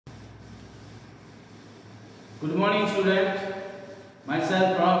Good morning student.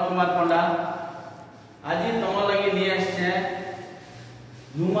 Myself Pranab Kumar Panda. आज तुम लगे नहीं आसे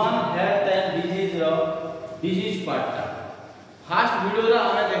human health and disease part first video रा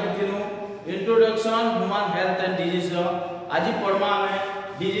हमें देखिथिनु introduction human health and disease रो आज पढ़मा हमें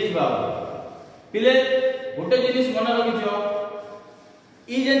डिजीज बाबत पिले गोटे जिनिस मन रखिथियो ई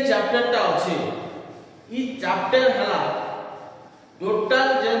जे चैप्टर टा अछि ई चैप्टर हला टोटल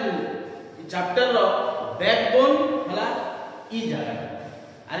जे चैप्टर रो बैकबोन हला ई जागा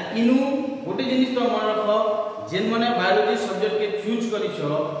अरे इनु गोटे जिनिस तो मन रखो जेन माने बायोलॉजी सब्जेक्ट के चूज करिछो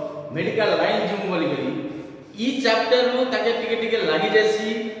मेडिकल लाइन जिमु बोली करी ई चैप्टर रो ताके टिके टिके लागि जेसी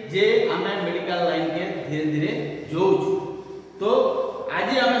जे हमें मेडिकल लाइन के धीरे धीरे जोउछ। तो आज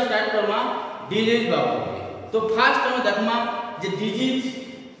हम स्टार्ट करमा डिजीज बाबत। तो फर्स्ट हम देखमा जे डिजीज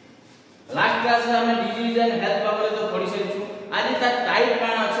लास्ट क्लास में हम डिजीज एंड हेल्थ बाबत तो पढि सरिछु। आज ता टाइप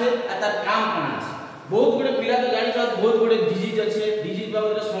काना আছে आ ता काम काना আছে बहुत गुडे पिला तो जानि छ बहुत गुडे डिजीज আছে डिजीज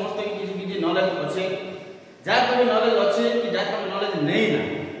बाबत समस्त किछि नॉलेज আছে जा पर नॉलेज আছে कि जा पर नॉलेज नहीं ना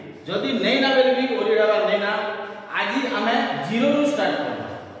जदी नहीं ना बेले भी ओरिडाबा नहीं ना आज हमें जीरो रु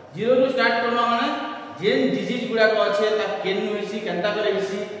स्टार्ट करना माने जेन डिजीज गुडा को আছে ता केनु हेसी केनता करे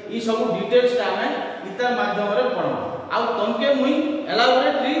हेसी ई सब डिटेल्स ता हमें इतर माध्यम रे पढमा आ तमके मुई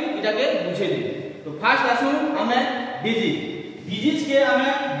एलाबोरेटली इटा के बुझे दे। तो फर्स्ट आसु हमें डिजीज के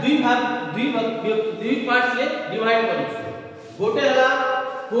हमें दुई पार्ट से डिवाइड करू। गोटे हला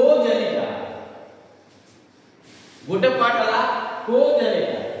कोजेनिटा गोटे पार्ट हला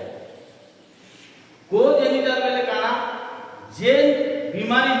कोजेनिटा बेले काना जेन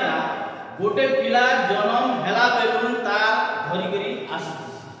बीमारीटा गोटे पिला जन्म हेला बेलुन ता धरि करी आसी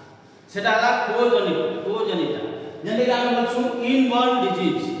सेटा हला कोजेनिटा जेने कि हम बोलछु इनबॉर्न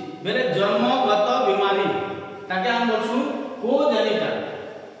डिजीज बेले जन्मगत बीमारी ताके हम बोलछु कोजेनिटा।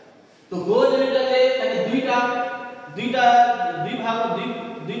 तो कोजेनिटा ले ताके दुईटा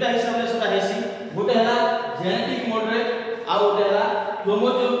हिसाब से सेटा हेसी गोटे हला जेनेटिक मोड रे आ गोटे हला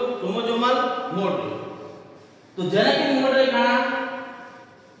क्रोमोसोमल मोड रे। तो जेनेटिक मोड रे काना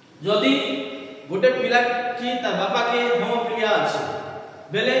जदी गोटे पिला की तार बापा के हेमोफिलिया अछि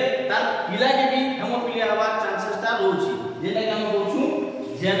बेले तार पिला के भी हेमोफिलिया हवा चांसेस ता रहउछि जेटा कि हम कहछु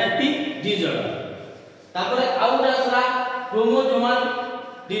जेनेटिक डिसऑर्डर। तापर आउट असला क्रोमोसोमल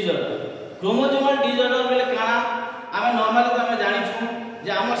डिसऑर्डर बेले काना आमे नॉर्मली तो हमें जानि छु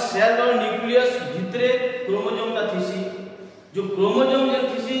जे हमर सेल रो न्यूक्लियस भितरे क्रोमोसोम ता थिसी जो क्रोमोसोम जे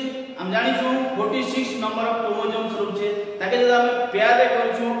थिसी हम जानि छु 46 नंबर ऑफ क्रोमोसोम्स रहउछे ताके जब हम पेयर रे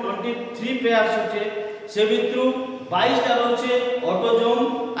करछु 23 पेयर सुचे से भितरु 22 टा रहउछे ऑटोसोम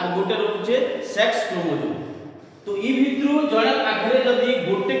और गोटे रहउछे सेक्स क्रोमोसोम। तो ई भितरु जणे पाखरे जदी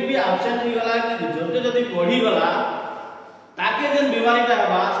गोटे भी एब्सेंट हो गला कि जते जदी बढ़ी गला ताके जन बीमारीटा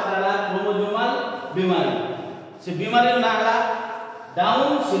हबा सेटा क्रोमोसोमल बीमारी से बीमारी ना हला डाउन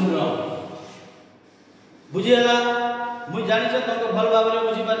सिंड्रोम। बुझियला मु जानि छ तुमको भल भाबरे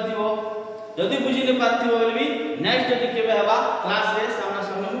बुझी पारथिबो जदी बुझी नै पारथिबो बोले भी नेक्स्ट जदी केबे हबा क्लास रे सामना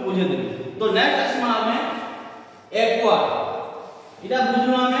सामने मु बुझे देबी। तो नेक्स्ट असमा हमें एक्वा इटा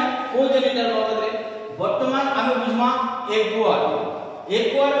बुझनो हमें कोजेनिटा बाबत रे वर्तमान हमें बुझमा एक्वा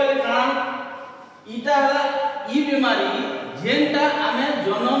बेले कारण इटा हला ई बीमारी जेनटा हमें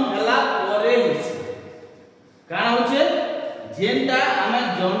जन्म हला परे हिस कारण होचे जेनटा हमें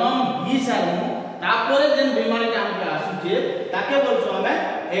जन्म ही सारमु तापरे जेन बीमारीटा हमके आसुचे ताके बोलछो हमें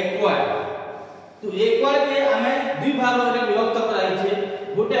एक्वा। तो एक्वा के हमें दुई भाग रे विभक्त कराई छे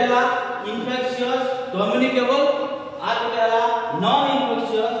गोटे हला इन्फेक्शियस कम्युनिकेबल और गोटे हला नॉन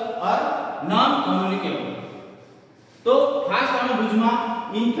इन्फेक्शियस और नॉन कम्युनिकेबल। तो फर्स्ट हम बुझमा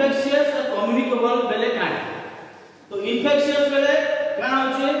इन्फेक्शियस और कम्युनिकेबल बेले काना। तो इन्फेक्शियस बेले काना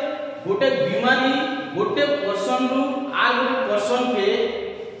होचे गोटे बीमारी गोटे पर्सन रु आ गोटे पर्सन के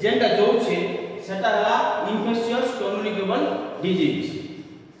जेंटा जोछे सेटा हला इन्फेक्शियस कम्युनिकेबल डिजीज।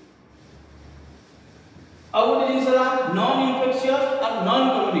 अब गोटे जिनिस हला नॉन इन्फेक्शियस और नॉन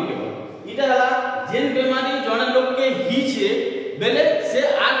कम्युनिकेबल इटा हला जेन बीमारी जने लोग के हिचे बेले से आ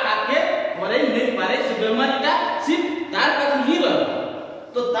काके परे नहीं पारे से बीमारीटा सिर्फ तार पास ही रह।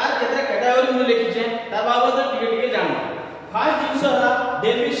 तो तार केतरा कैटेगरी में लिखि छे ता बाबत टिके टिके जानो। फर्स्ट जिनिस हला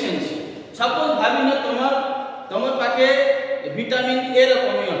डेफिशिएंसी। सपोज भाबिनो तमर पाके विटामिन ए रो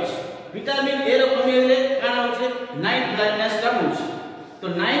कमी अछि विटामिन ए रो कमी हेले काना होचे नाइट ब्लाइंडनेस का होचे। तो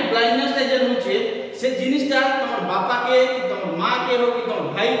नाइट ब्लाइंडनेस ता जे होचे से जिनिसटा तमर बापा के कि तमर मां के हो कि तमर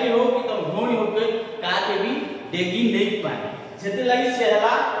भाई के हो कि तमर भौणी हो के का के भी डेगी नहीं पाए सेते लागि से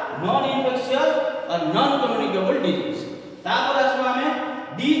हला नॉन इन्फेक्शियस और नॉन कम्युनिकेबल डिजीज। तापर असमा में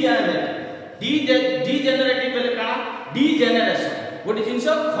डीजेनरेटिव बेले काना डीजेनरेशन गोटे जिनिस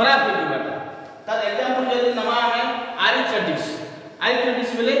खराब हो जिबाटा तार एग्जांपल जदि नमा हमें आर्थराइटिस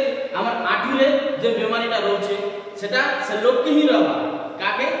बेले हमर आंटी रे जे बीमारीटा रहउछे सेटा से लोग के ही रहबा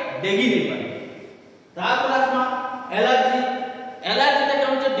काके डेगी नहीं पाए। तार क्लासमा एलर्जी ता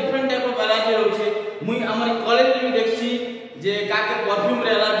कहउछे डिफरेंट टाइप ऑफ एलर्जी रहउछे। मुई हमर कॉलेज में भी देखछि जे काके परफ्यूम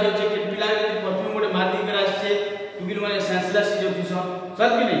रे एलर्जी होछे कि पिला के परफ्यूम गोटे मार दी कर आछे तुगिल माने सेंसलेस जो थिस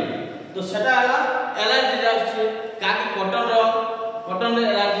सत कि नहीं तो सेटा आला एलर्जी जाउछे काके कॉटन रे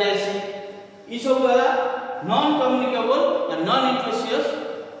एलर्जी आसी ई सब वाला नॉन कम्युनिकेबल और नॉन इन्फेक्शियस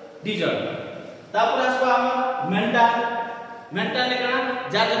डिजॉर्डर। तापर आसबा हम मेंटल ने कना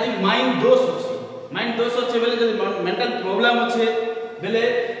जा जदी माइंड दोष होछे बेले जदी मेंटल प्रॉब्लम होछे बेले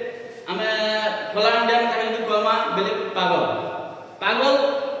हमें कलांडियन का जदी कहमा बेले पागल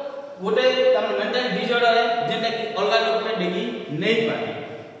गोटे तम मेंटल डिजॉर्डर है जेटा कि अलगा लोग के डेगी नहीं पाए।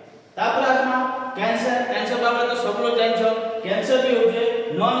 तापर आसमा कैंसर बाबा तो सब लोग जानछो कैंसर भी होछे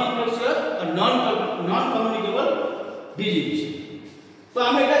नॉन इन्फेक्शियस और नॉन कम्युनिकेबल डिजीज। तो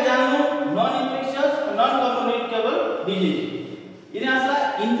हम एटा जानू नॉन इन्फेक्शियस और नॉन कम्युनिकेबल डिजीज इने आसला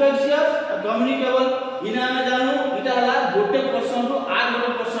इन्फेक्शियस और कम्युनिकेबल इने हम जानू इटा हला गोटे पर्सन रो आर गोटे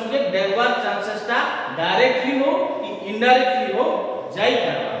पर्सन के डेगवार चांसेस ता डायरेक्टली हो कि इनडायरेक्टली हो जाई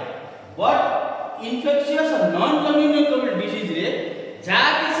पाबा। बट इन्फेक्शियस और नॉन कम्युनिकेबल डिजीज रे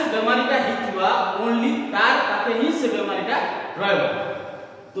जाके से बीमारीटा हितवा ओनली तार पाखे ही से बीमारीटा रहबा।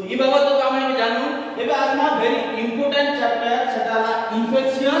 तो ई बाबत तो हम जानू एबे आजमा very important chapter सेटाला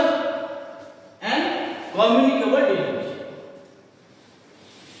infectious and communicable disease.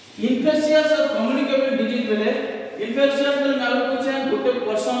 Infectious और कम्युनिकेबल डिजीज बेले इन्फेक्शियस बेले मालूम पूछे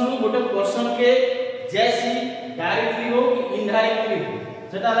गोटे पर्सन के जैसी डायरेक्टली हो कि इनडायरेक्टली हो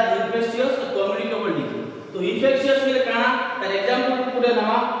सेटाला इन्फेक्शियस और कम्युनिकेबल डिजीज। तो इन्फेक्शियस बेले काना तार एग्जांपल पुरे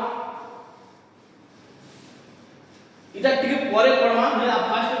नमा इटा टिके परे पड़मा मैं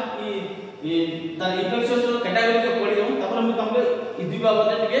फर्स्ट ई तार इन्फेक्शियस कैटेगरी के पढ़ी दऊ तापर हम तुमके ई दुई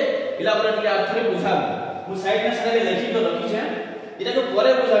बाबत टिके इलाबोरेट के आथरे बुझा मु साइड में सारे लिखि तो रखी छे इटा के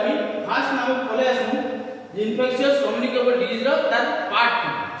परे बुझाबी। फर्स्ट नाम पले आसमु इन्फेक्शियस कम्युनिकेबल डिजीज रो तार पार्ट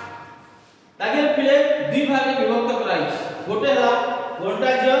ताके पिले दुई भागे विभक्त कराई गोटे हला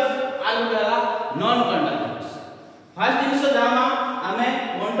कंटाजियस आर गोटे हला नॉन कंटाजियस। फर्स्ट जिनिस जाना हमें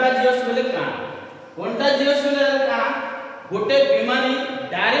कंटाजियस बेले काना गोटे बीमारी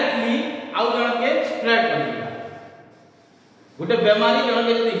डायरेक्टली आउ जण के स्प्रेड करिबा। गोटे बीमारी जण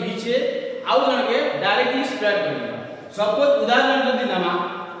के जदी हिचे आउ जण के डायरेक्टली स्प्रेड करिबा। सपोज उदाहरण जदी नामा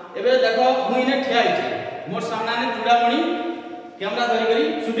एबे देखो मुइने ठिया हिचे मोर सामने ने चूड़ामणि कैमरा धरि करी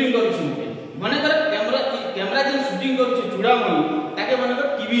शूटिंग करू छु माने कर कैमरा जे शूटिंग करू छु चूड़ामणि ताके माने कर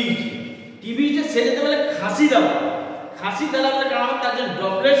टीवी जे से जते बेले खासी देला बेले काना ता जे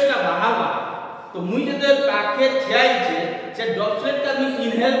ड्रॉपलेट्स का बाहरबा तो मुई जते पाखे ठिया हिचे से ड्रॉपलेट का मुई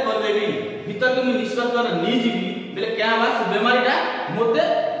इनहेल कर लेबी भीतर के मुई निश्वास द्वारा नी जीबी बेले क्या बा से बीमारीटा मोते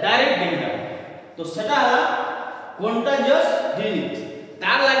डायरेक्ट देगा। तो सेटा हला कंटाजियस डिजीज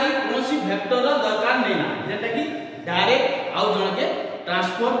तार लागि कोनोसी वेक्टर दरकार नै ना जेटा कि डायरेक्ट आउ जण के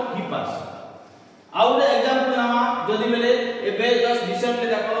ट्रांसफर ही पास। आउ एग्जांपल नामा जदी बेले एबे जस्ट रिसेंटली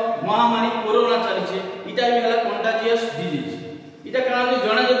देखो महामारी कोरोना चली छे इटा भी हला कंटाजियस डिजीज। इटा काना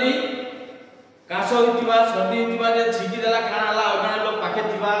जण जदी काश होइतिबा सर्दी होइतिबा जे छिकी देला खाना हला अगणे लोग पाखे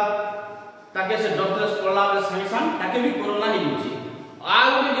थिबा ताके से डॉक्टर्स पड़ला बे संग ताके भी कोरोना ही होची। आ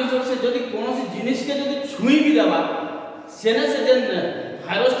गोटे जिनिस से जदी कोनोसी जिनिस के जदी छुई भी देबा सेने से जे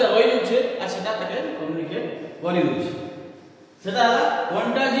भाइरस ता रहि होचे आ सेटा ताके कम्युनिकेट करि दोछि सेटा हला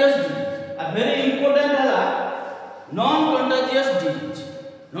कंटाजियस डिजीज। आ वेरी इंपोर्टेंट हला non contagious disease.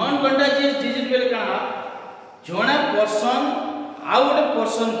 Non contagious disease बेले काना जणे पर्सन आ गोटे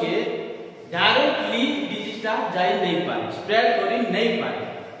पर्सन के डायरेक्टली डिजीजटा जाई नहीं पाए स्प्रेड करी नहीं पाए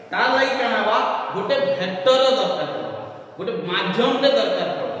तार लागि काना बा गोटे वेक्टर दरकार पड़बा गोटे माध्यम रे दरकार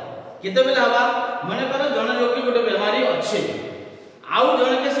पड़बा। केते बेले हवा माने करो जणे लोग की गोटे बीमारी अच्छे आउ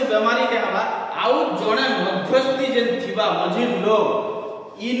जणे के से बीमारी के हवा आउ जणे मध्यस्थी जे थिबा मझी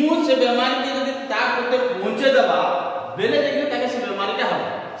लोग इनु से बीमारी के जदी ता कोते पहुंचे दबा बेले देखि ताके से बीमारी का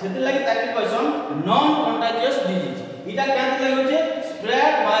हवा सेते लागि ताके कहसन नॉन कंटाजियस डिजीज। इटा केते लागि होचे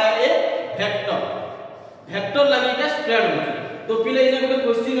स्प्रेड बाय ए वेक्टर लागि इटा स्प्रेड होचे। तो पिले इने गोटे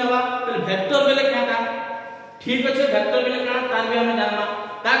क्वेश्चन हवा पहले वेक्टर बेले काटा ठीक अछि वेक्टर बेले काटा तार भी हमें जानना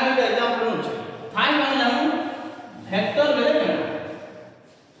ता गोटे एग्जांपल होचे। फाइल हम जानू वेक्टर बेले काटा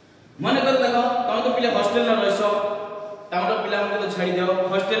माने कर देखो तुम तो पिले हॉस्टल में रहसो तामरो पिला हमके तो छाड़ी देओ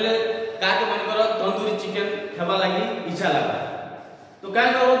हॉस्टल ले काके मन करो तंदूरी चिकन खाबा लागि इच्छा लागा तो काय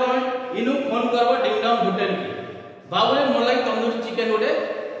करबो तुम इनु फोन करबो डिंग डाउन होटल के बाबूरे मोर लागि तंदूरी चिकन गोटे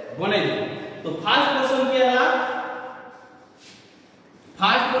बनै दे। तो फर्स्ट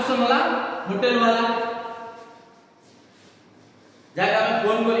फर्स्ट पर्सन वाला होटल वाला जाके हम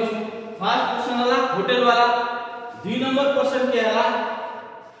फोन करिछु फर्स्ट पर्सन वाला होटल वाला 2 नंबर पर्सन के हला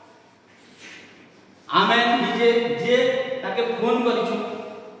आमे निजे जे ताके फोन करिछु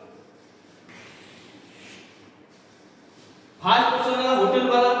फर्स्ट पर्सन वाला होटल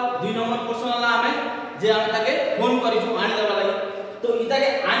वाला 2 नंबर पर्सन वाला आमे जे आमे ताके फोन करिछु आनी देबा लागि तो इता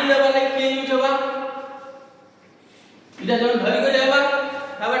के आनी देबा लागि के यूज होबा इटा जन धरि के जाबा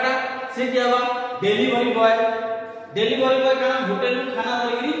खाबाटा से के हबा डिलीवरी बॉय कारण होटल में खाना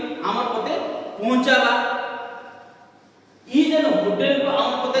धरिकरी हमर पते पहुंचाबा ई जन होटल को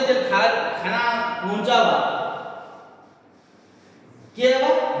हम पते जे खाना पहुंचाबा के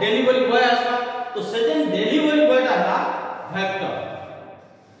हबा डिलीवरी बॉय आसबा तो सेजन डिलीवरी बॉय ता फैक्टर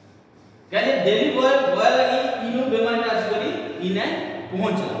कहले डिलीवरी बॉय लगी इनो बेमारी आस करी इने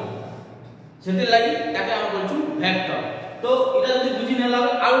पहुंचला सेते लगी ताके हम बोलछु फैक्टर तो इटा जदी बुझी नेला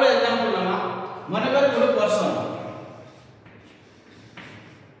आउडा एग्जांपल लमा माने कर गोटे पर्सन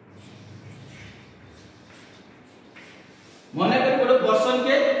माने कर गोटे पर्सन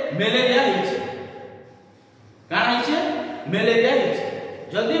के मलेरिया हिचे काना हिचे मलेरिया हिचे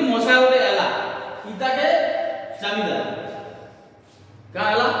जदी मशा गोटे एला इता के चाबी दला का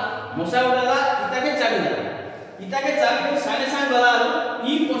एला मशा गोटे एला इता के चाबी साने साने गला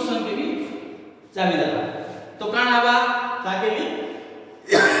ई पर्सन के भी चाबी दला तो काना हबा ताके भी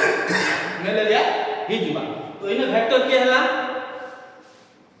मलेरिया हिजबा तो इने वेक्टर के हला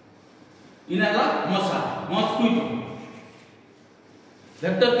इने हला मशा मस्किटो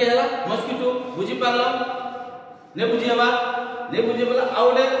वेक्टर के हला मस्किटो बुझी पारलो ने बुझी हबा ने बुझी बोला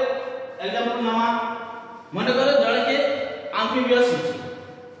आउडे एग्जांपल नामा मने करो जणे के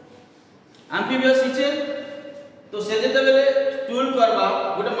एम्फीबियस हिचे तो से जेते बेले स्टूल करबा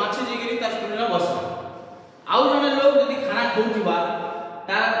गोटे माछी जिगिरी ता स्टूल ने बसबा आउ जने लोग जदी खाना खाउथिबा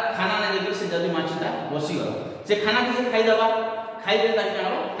ता खाना ने देखि से जदी माछीटा बसी गला से खाना के खाइ दबा खाइ दे ता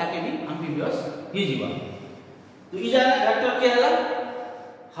जानो ताके भी एम्फीबियस ही जीवा तो ई जाने वेक्टर के हला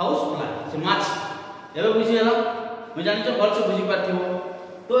हाउस फ्लाई से माछ एबे बुझी हला मैं जानि छ भल से बुझी पाथिबो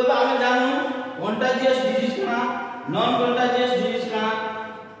तो एबे हम जानू कंटाजियस डिजीज काना नॉन कंटाजियस डिजीज काना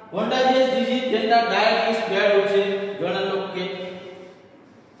कंटाजियस डिजीज जेंटा डायरेक्टली स्प्रेड होचे जने लोग के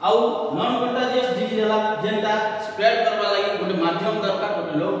आउ नॉन कंटाजियस डिजीज हला जेंटा स्प्रेड करबा लागि गोटे माध्यम दरकार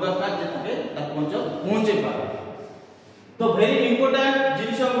गोटे लोग दरकार जेते तक पहुंचे पा तो वेरी इंपोर्टेंट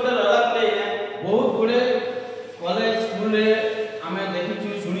जिनिस गोटे रला प्ले बहुत गुडे कॉलेज स्कूल रे हमें देखिछु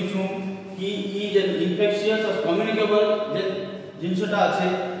सुनिछु कि ई जे इन्फेक्शियस और कम्युनिकेबल जे जिनिसटा আছে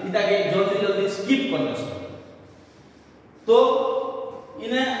इता के जल्दी जल्दी स्किप करनस तो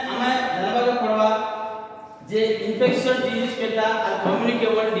इने हमें जानबा के पड़वा जे इन्फेक्शियस डिजीज केटा और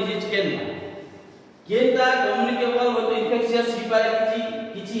कम्युनिकेबल डिजीज केटा कम्युनिकेबल हो तो इन्फेक्शियस ही पारे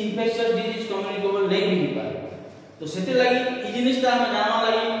किछि इन्फेक्शियस डिजीज कम्युनिकेबल नहीं भी पारे तो सेते लागि ई जिनिसटा हम जानवा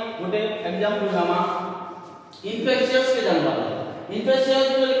लागि गोटे एग्जांपल नामा इन्फेक्शियस के जानबा इन्फेक्शियस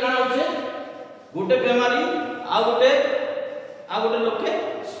बोले काना होचे गोटे बीमारी आ गोटे लोग के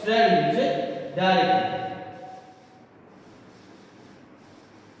स्प्रेड होचे डायरेक्ट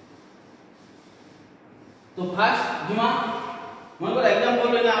तो फर्स्ट जुमा मन को एग्जांपल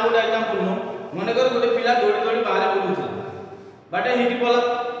लेना आ गोटे एग्जांपल नो मन कर गोटे पिला दौड़ी दौड़ी बाहर बुलुथला बाटे हिटी पला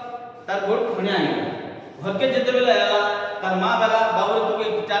तार गोट खणिया आइ घर के जते बेला आला तार मां बाला बाबू तो के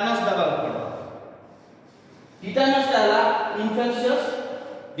टिटानस दबा पड़ा टिटानस आला इन्फेक्शियस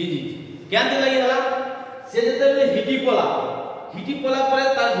डिजीज क्या दे लगी हला से जते बेले हिटी पला परे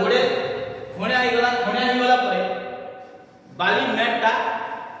तार घोड़े खणिया आइ गला परे बाली मेटा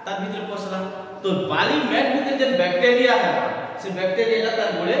तार भीतर पसला तो बाली मेट में जे बैक्टीरिया है से बैक्टीरिया तार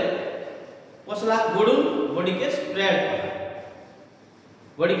गोड़े पसला गोडू बॉडी के स्प्रेड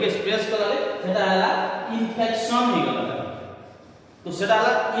करले सेटा हला इन्फेक्शन ही गला तो सेटा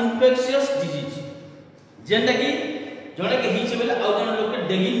हला इन्फेक्शियस डिजीज जेंटा कि जणे के हिचे बेला आ जण लोग के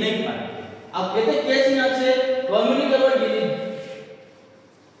डेगी नहीं पाए आ केते केस न আছে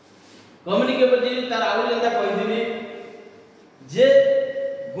कम्युनिकेबल डिजीज तार आउ जेंटा कहि दिबी जे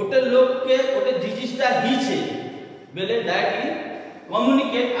गोटे लोग के गोटे डिजीजटा हिचे बेले डायरेक्टली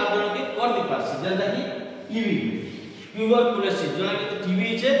कम्युनिकेट आ जण के कर दि पास जेंटा कि टीबी ट्यूबरकुलोसिस जण के टीबी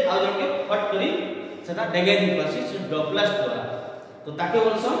हिचे आ जण के फट करी सेटा डेगे दि पास से ड्रॉपलेट द्वारा तो ताके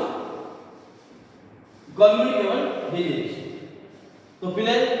बोलसन कम्युनिकेबल डिजीज तो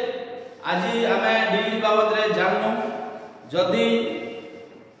पिले आज हमें डिजीज बाबत रे जाननु जदी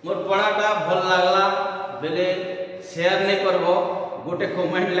मोर पढ़ाटा भल लागला बेले शेयर नहीं करबो गोटे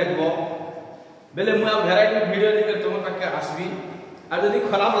कमेंट लिखबो बेले मु वैरायटी वीडियो लेकर तुम पाके आसबी आ जदी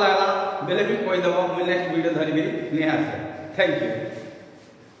खराब लागला बेले भी कहि देबो मु नेक्स्ट वीडियो धरिबी नहीं आसे थैंक यू।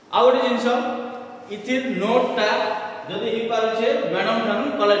 आ गोटे जिनस इथि नोट टा जदि ही पारुछे मैडम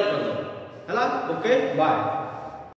ठानु कलेक्ट कर दो हला ओके बाय।